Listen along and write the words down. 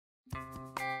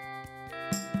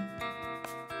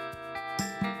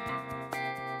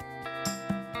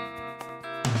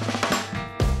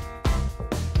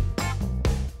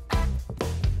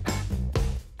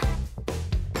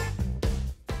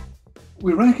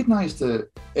we recognise that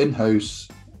in-house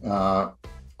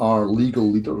are legal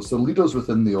leaders, they're leaders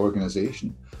within the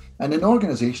organisation. And in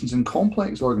organisations, in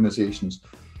complex organisations,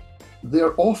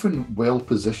 they're often well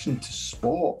positioned to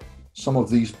spot some of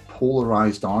these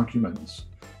polarised arguments.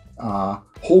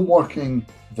 Home working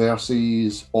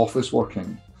versus office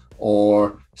working,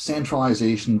 or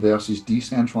centralisation versus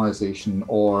decentralisation,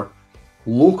 or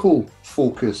local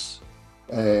focus,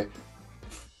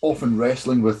 often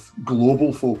wrestling with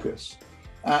global focus.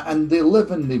 And they live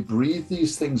and they breathe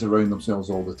these things around themselves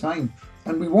all the time.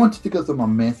 And we wanted to give them a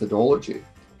methodology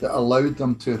that allowed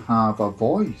them to have a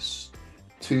voice,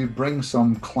 to bring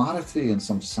some clarity and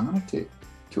some sanity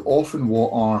to often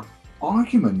what are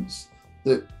arguments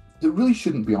that really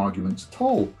shouldn't be arguments at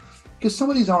all. Because some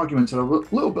of these arguments are a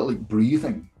little bit like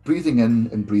breathing in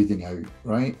and breathing out,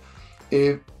 right?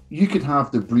 You could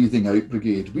have the breathing out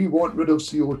brigade, we want rid of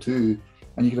CO2,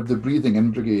 and you could have the breathing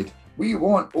in brigade, we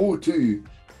want O2.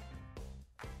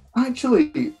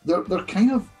 Actually, they're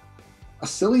kind of a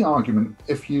silly argument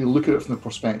if you look at it from the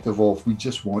perspective of we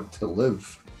just want to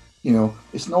live. You know,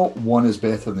 it's not one is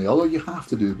better than the other, you have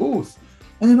to do both.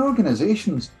 And in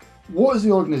organisations, what is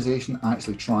the organisation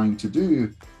actually trying to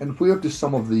do? And where do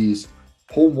some of these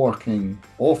home working,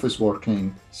 office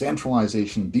working,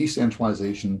 centralisation,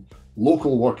 decentralisation,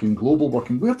 local working, global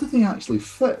working, where do they actually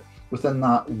fit within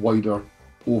that wider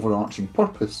overarching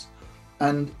purpose?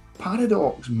 And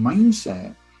paradox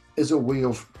mindset is a way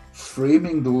of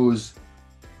framing those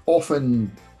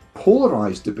often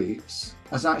polarised debates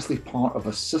as actually part of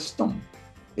a system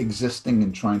existing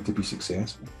and trying to be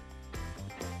successful.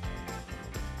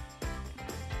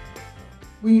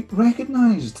 We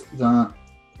recognised that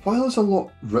while there's a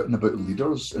lot written about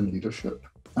leaders and leadership,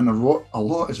 and a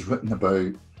lot is written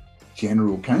about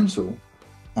General Counsel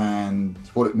and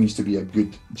what it means to be a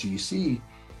good GC,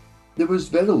 there was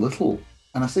very little,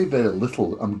 and I say very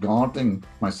little, I'm guarding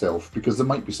myself because there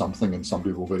might be something and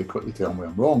somebody will very quickly tell me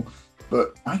I'm wrong,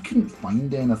 but I couldn't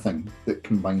find anything that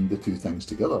combined the two things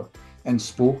together and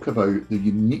spoke about the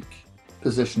unique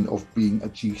position of being a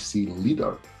GC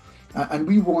leader. And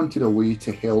we wanted a way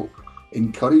to help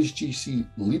encourage GC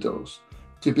leaders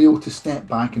to be able to step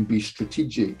back and be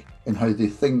strategic in how they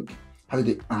think, how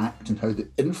they act, and how they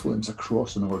influence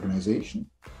across an organisation.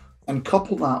 And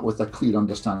couple that with a clear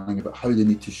understanding about how they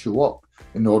need to show up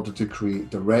in order to create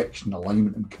direction,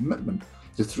 alignment, and commitment,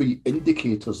 the three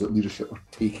indicators that leadership are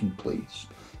taking place.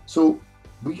 So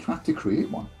we had to create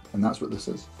one, and that's what this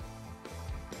is.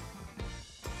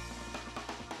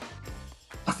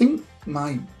 I think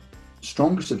my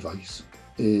strongest advice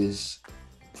is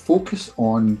focus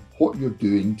on what you're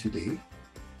doing today,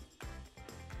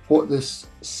 what this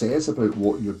says about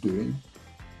what you're doing,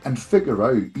 and figure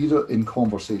out, either in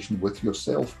conversation with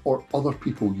yourself or other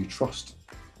people you trust,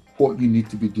 what you need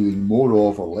to be doing more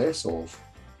of or less of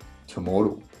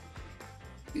tomorrow.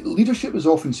 Leadership is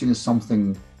often seen as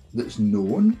something that's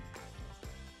known.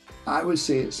 I would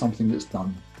say it's something that's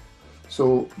done.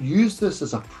 So use this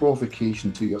as a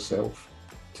provocation to yourself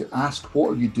to ask,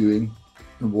 what are you doing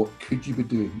and what could you be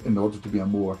doing in order to be a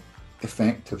more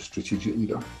effective strategic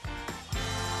leader?